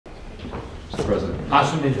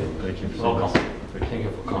Nice to meet you. Thank you. Welcome. Thank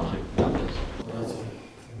you for coming. Thank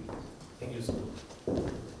you.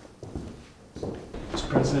 Mr.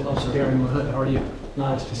 President, Darren Wood, how are you?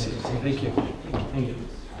 Nice to see you. Thank you. Thank you.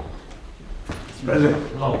 Mr. President.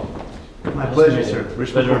 Hello. My Nice pleasure, to sir. meet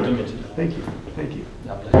you. Pleasure to meet you. Thank you. Thank you.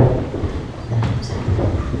 Yeah, pleasure.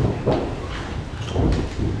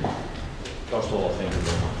 First of all, thank you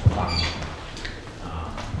very much for coming.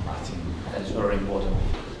 I think that's very important.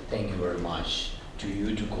 Thank you very much to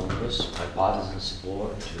you, to Congress, bipartisan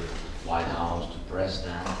support, to White House, to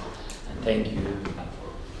President, and thank you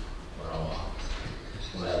for our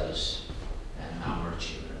brothers and our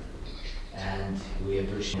children. And we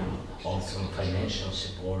appreciate also financial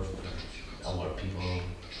support for our people,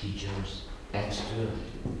 teachers, thanks to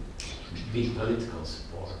big political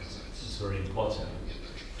support. It's very important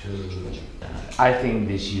to. I think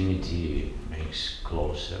this unity brings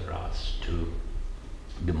closer us to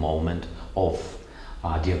the moment of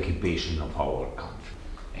the occupation of our country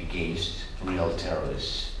against real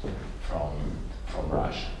terrorists from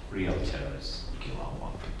Russia. Real terrorists kill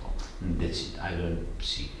our people. And that's it. I don't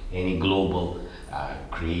see any global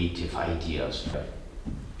creative ideas.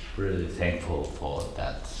 Really thankful for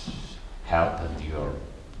that help and your.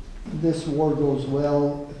 This war goes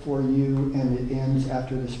well for you and it ends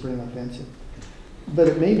after the spring offensive. But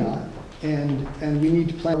it may not, and we need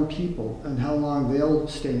to plan people and how long they'll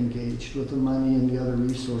stay engaged with the money and the other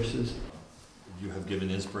resources. You have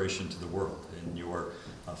given inspiration to the world in your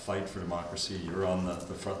fight for democracy. You're on the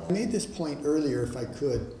front line. I made this point earlier, if I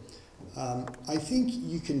could. I think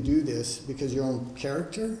you can do this because your own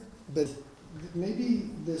character, but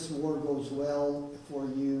maybe this war goes well for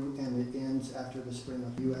you and it ends after the spring.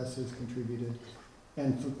 The U.S. has contributed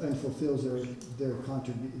and fulfills their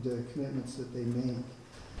commitments that they make.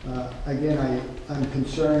 Again, I'm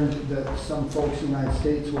concerned that some folks in the United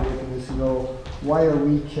States will look at this and go, why are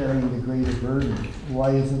we carrying the greater burden?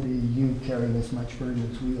 Why isn't the EU carrying as much burden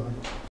as we are?